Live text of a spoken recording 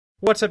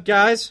What's up,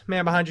 guys?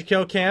 Man behind your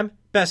kill cam.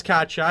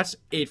 BestCodShots,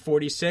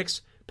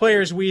 846.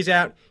 Players wheeze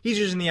out. He's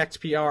using the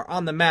XPR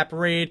on the map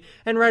raid.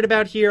 And right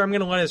about here, I'm going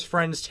to let his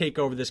friends take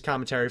over this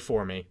commentary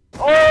for me.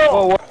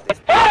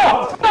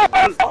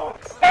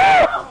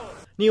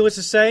 Needless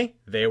to say,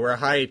 they were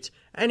hyped.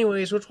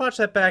 Anyways, let's watch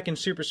that back in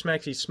super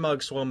smexy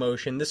smug slow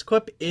motion. This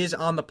clip is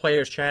on the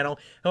player's channel.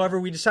 However,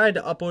 we decided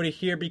to upload it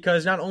here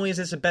because not only is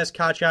this a best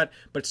cod shot,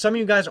 but some of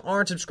you guys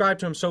aren't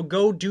subscribed to him, so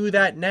go do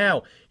that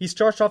now. He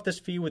starts off this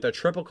feed with a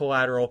triple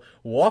collateral,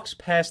 walks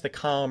past the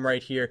column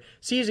right here,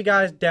 sees a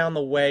guy down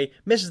the way,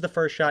 misses the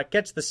first shot,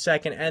 gets the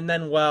second, and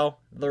then, well,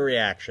 the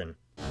reaction.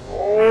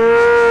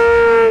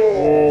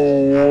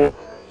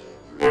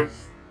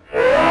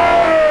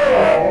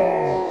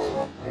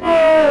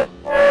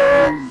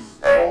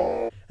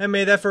 And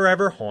may that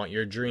forever haunt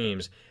your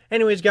dreams.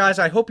 Anyways, guys,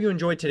 I hope you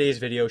enjoyed today's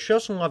video. Show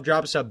some love,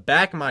 drop a sub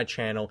back on my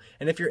channel.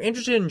 And if you're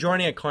interested in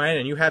joining a clan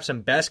and you have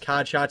some best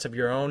cod shots of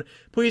your own,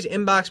 please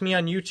inbox me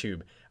on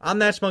YouTube. I'm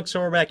that smug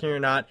silverback and you're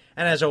not.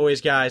 And as always,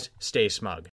 guys, stay smug.